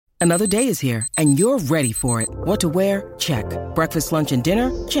Another day is here, and you're ready for it. What to wear? Check. Breakfast, lunch, and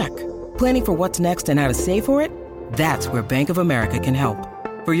dinner? Check. Planning for what's next and how to save for it? That's where Bank of America can help.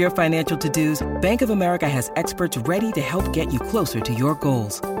 For your financial to-dos, Bank of America has experts ready to help get you closer to your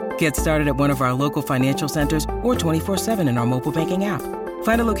goals. Get started at one of our local financial centers or 24/7 in our mobile banking app.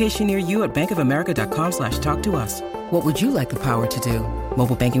 Find a location near you at bankofamerica.com/talktous. What would you like the power to do?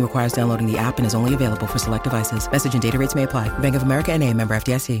 Mobile banking requires downloading the app and is only available for select devices. Message and data rates may apply. Bank of America N.A., member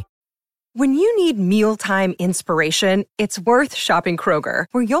FDIC. When you need mealtime inspiration, it's worth shopping Kroger,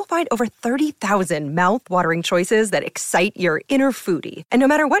 where you'll find over 30,000 mouth-watering choices that excite your inner foodie. And no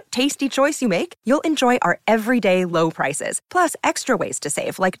matter what tasty choice you make, you'll enjoy our everyday low prices, plus extra ways to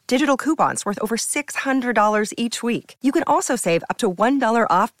save, like digital coupons worth over $600 each week. You can also save up to $1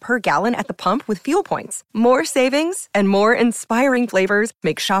 off per gallon at the pump with fuel points. More savings and more inspiring flavors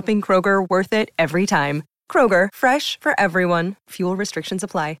make shopping Kroger worth it every time. Kroger, fresh for everyone. Fuel restrictions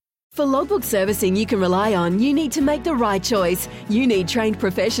apply. For logbook servicing you can rely on, you need to make the right choice. You need trained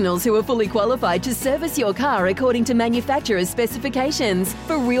professionals who are fully qualified to service your car according to manufacturer's specifications.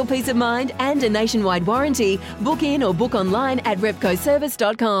 For real peace of mind and a nationwide warranty, book in or book online at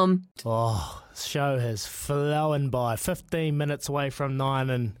repcoservice.com. Oh, the show has flown by. 15 minutes away from 9,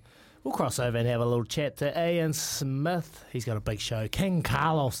 and we'll cross over and have a little chat to Ian Smith. He's got a big show. King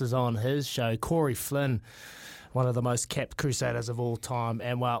Carlos is on his show. Corey Flynn, one of the most capped Crusaders of all time.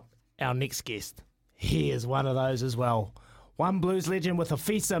 And, well, our next guest, he is one of those as well. One Blues legend with a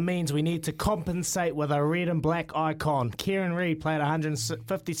FISA means we need to compensate with a red and black icon. Kieran Read played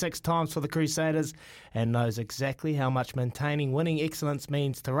 156 times for the Crusaders and knows exactly how much maintaining winning excellence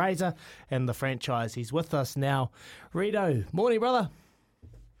means to Razor and the franchise. He's with us now. Redo, morning, brother.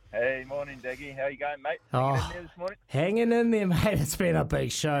 Hey, morning, Daggy. How you going, mate? Hanging in there this morning? Hanging in there, mate. It's been a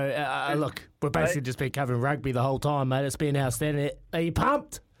big show. Look, we've basically just been covering rugby the whole time, mate. It's been outstanding. Are you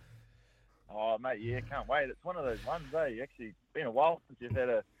pumped? Oh, mate, yeah, can't wait. It's one of those ones, eh? Actually, it's been a while since you've had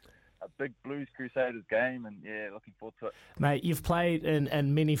a big Blues Crusaders game, and, yeah, looking forward to it. Mate, you've played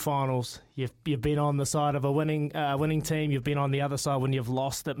in many finals. You've been on the side of a winning team. You've been on the other side when you've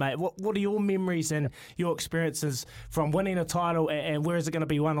lost it, mate. What are your memories and your experiences from winning a title, and where is it going to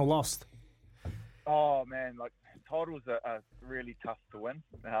be won or lost? Oh, man, like, titles are really tough to win,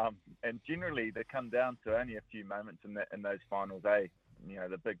 and generally they come down to only a few moments in those finals, eh? You know,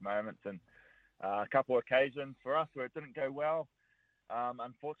 the big moments, and a couple of occasions for us where it didn't go well,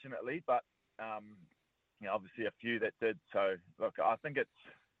 unfortunately, but you know, obviously a few that did. So look, I think it's,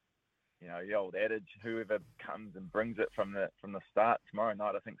 you know, the old adage, whoever comes and brings it from the start tomorrow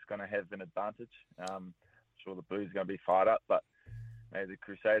night, I think is going to have an advantage. I'm sure the Blues are going to be fired up, but maybe the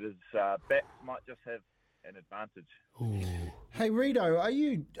Crusaders backs might just have an advantage. Ooh. Hey Rito, are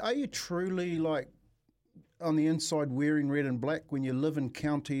you truly like on the inside wearing red and black when you live in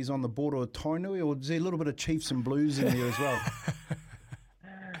counties on the border of Tainui, or is there a little bit of Chiefs and Blues in there as well?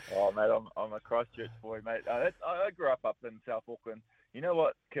 Oh, mate, I'm a Christchurch boy, mate. I grew up in South Auckland. You know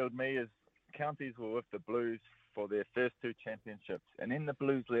what killed me is counties were with the Blues for their first two championships, and then the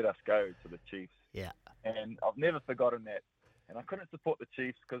Blues let us go to the Chiefs. Yeah. And I've never forgotten that. And I couldn't support the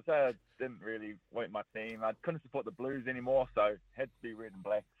Chiefs because they didn't really want my team. I couldn't support the Blues anymore, so had to be red and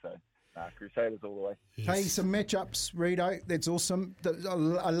black. So Crusaders all the way. Yes. Hey, some matchups, Rito. That's awesome.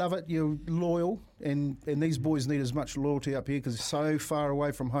 I love it. You're loyal, and these boys need as much loyalty up here because they're so far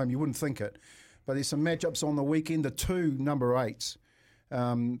away from home. You wouldn't think it. But there's some matchups on the weekend. The two number 8s,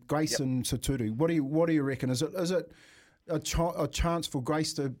 Grace and Satutu. What do you reckon? Is it a chance for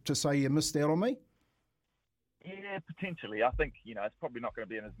Grace to say you missed out on me? Yeah, potentially. I think, you know, it's probably not going to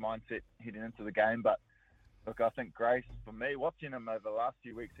be in his mindset heading into the game, but look, I think Grace, for me, watching him over the last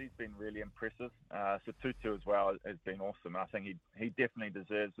few weeks, he's been really impressive. Satutu as well has been awesome. I think he definitely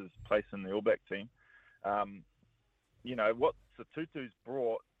deserves his place in the All Black team. You know, what Satutu's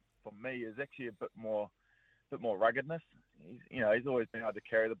brought for me is actually a bit more ruggedness. He's always been able to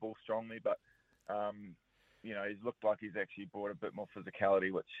carry the ball strongly, but you know, he's looked like he's actually brought a bit more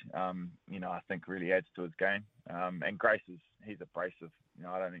physicality, which you know, I think really adds to his game. And Grace he's abrasive. You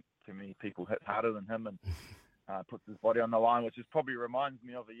know, I don't think too many people hit harder than him, and puts his body on the line, which probably reminds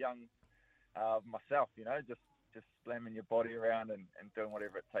me of a young myself. You know, just slamming your body around and doing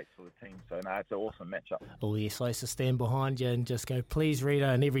whatever it takes for the team. So, no, it's an awesome matchup. Oh, yes, I used to stand behind you and just go, please, Rito,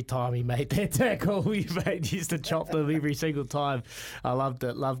 and every time he made that tackle, he used to chop them every single time. I loved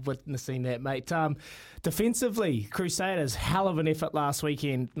it, loved witnessing that, mate. Defensively, Crusaders, hell of an effort last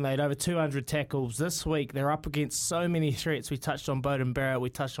weekend, made over 200 tackles. This week, they're up against so many threats. We touched on Beauden Barrett, we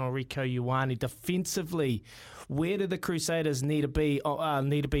touched on Rieko Ioane. Defensively, where do the Crusaders need to be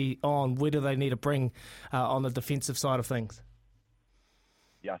on? Where do they need to bring on the defensive side of things?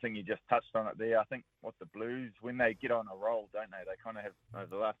 I think you just touched on it there. I think what the Blues, when they get on a roll, don't they? They kind of have, over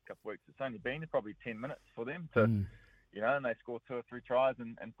the last couple of weeks, it's only been probably 10 minutes for them to, and they score 2 or 3 tries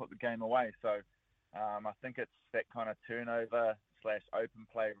and put the game away. So I think it's that kind of turnover / open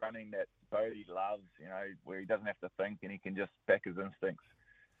play running that Bodie loves, where he doesn't have to think and he can just back his instincts.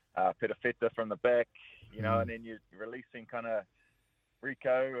 Pitafeta from the back, and then you're releasing kind of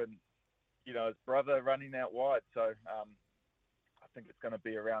Rico and, his brother running out wide. So I think it's going to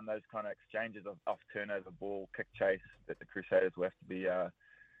be around those kind of exchanges of off turnover ball, kick chase that the Crusaders will have to be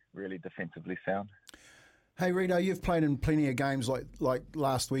really defensively sound. Hey Rito, you've played in plenty of games like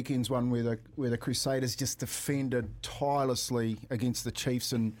last weekend's one where the Crusaders just defended tirelessly against the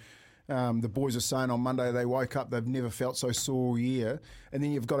Chiefs, and the boys are saying on Monday they woke up, they've never felt so sore all year, and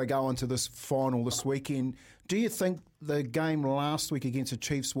then you've got to go into this final this weekend. Do you think the game last week against the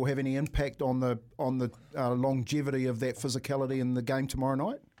Chiefs will have any impact on the longevity of that physicality in the game tomorrow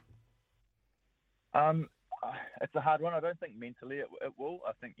night? It's a hard one. I don't think mentally it will.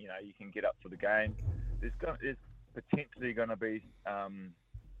 I think you can get up for the game. There's potentially going to be some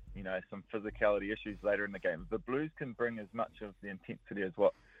physicality issues later in the game. If the Blues can bring as much of the intensity as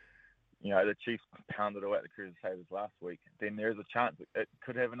what the Chiefs pounded away at the Crusaders last week, then there is a chance it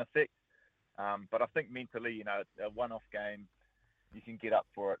could have an effect. But I think mentally, a one-off game, you can get up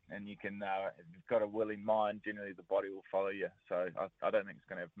for it, and you can. If you've got a willing mind, generally the body will follow you. So I don't think it's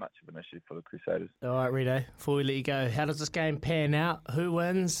going to have much of an issue for the Crusaders. All right, Rito, before we let you go, how does this game pan out? Who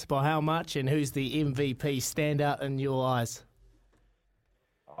wins, by how much, and who's the MVP standout in your eyes?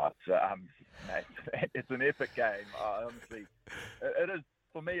 It's an epic game. Honestly, it is.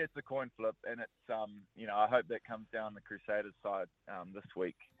 For me, it's a coin flip, and it's I hope that comes down the Crusaders' side this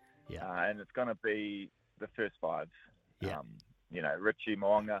week. Yeah. And it's going to be the first fives. Yeah. Richie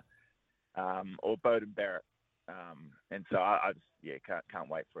Mo'unga or Beauden Barrett. And so I just can't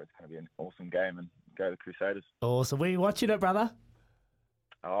wait for it. It's going to be an awesome game, and go the Crusaders. Awesome. Were you watching it, brother?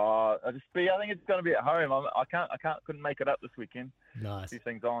 I think it's going to be at home. Couldn't make it up this weekend. Nice. A few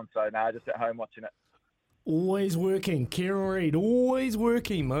things on, so just at home watching it. Always working. Kieran Reid, always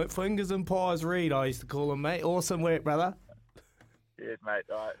working, mate. Fingers and pies Reid, I used to call him, mate. Awesome work, brother. Yes, mate.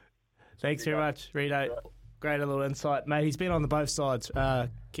 All right. Thanks very much, Rito. Great little insight, mate. He's been on the both sides,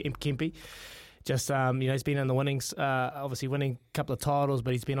 Kempy. Just, he's been in the winnings, obviously winning a couple of titles,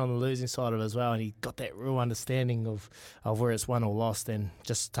 but he's been on the losing side of it as well, and he got that real understanding of where it's won or lost, and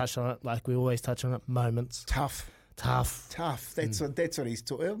just touched on it like we always touch on it, moments. Tough. That's what he's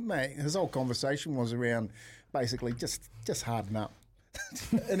talking, mate. His whole conversation was around basically just harden up.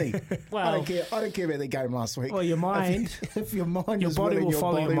 Isn't he? Well, I don't care about the game last week. Well, your mind, if your mind, your is body willing, will your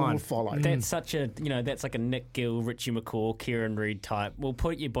follow body your mind. will follow. That's such a that's like a Nick Gill, Richie McCaw, Kieran Reid type. We'll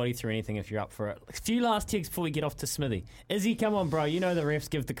put your body through anything if you're up for it. A few last texts before we get off to Smithy. Izzy, come on, bro. You know the refs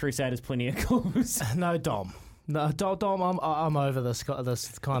give the Crusaders plenty of calls. No, Dom. I'm over this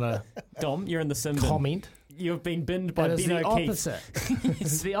kind of Dom, you're in the sim comment. You've been binned by It's Ben the O'Keefe. opposite.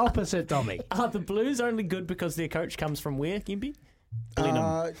 It's the opposite, Dommy. Are the Blues only good because their coach comes from where, Gimpy?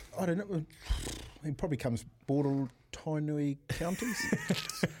 I don't know. He probably comes border Tainui counties.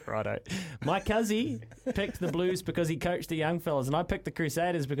 Righto. My cousin picked the Blues because he coached the young fellas, and I picked the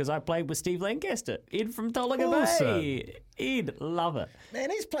Crusaders because I played with Steve Lancaster. Ed from Tolaga Bay. Ed, love it. Man,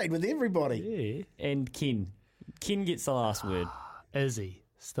 he's played with everybody. Yeah. And Ken. Ken gets the last word. Izzy,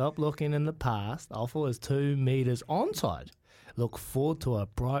 stop looking in the past. Alpha is 2 metres onside. Look forward to a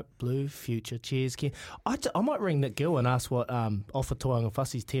bright blue future. Cheers, Ken. I might ring Nick Gill and ask what Alpha Toanga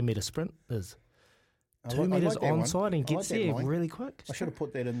Fussie's 10-metre sprint is. 2 metres onside and gets there really quick. I should have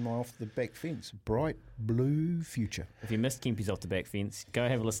put that in my off the back fence. Bright blue future. If you missed Kempy's off the back fence, go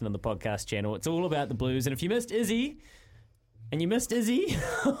have a listen on the podcast channel. It's all about the Blues. And if you missed Izzy,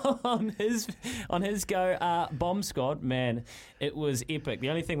 on his go, Bomb Squad, man, it was epic. The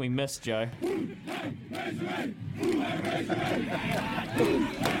only thing we missed, Joe.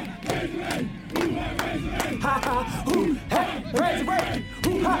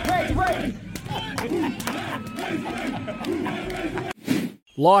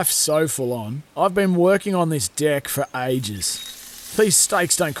 Life's so full on. I've been working on this deck for ages. These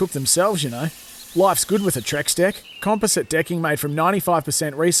steaks don't cook themselves, you know. Life's good with a Trex deck. Composite decking made from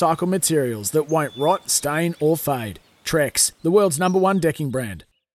 95% recycled materials that won't rot, stain or fade. Trex, the world's #1 decking brand.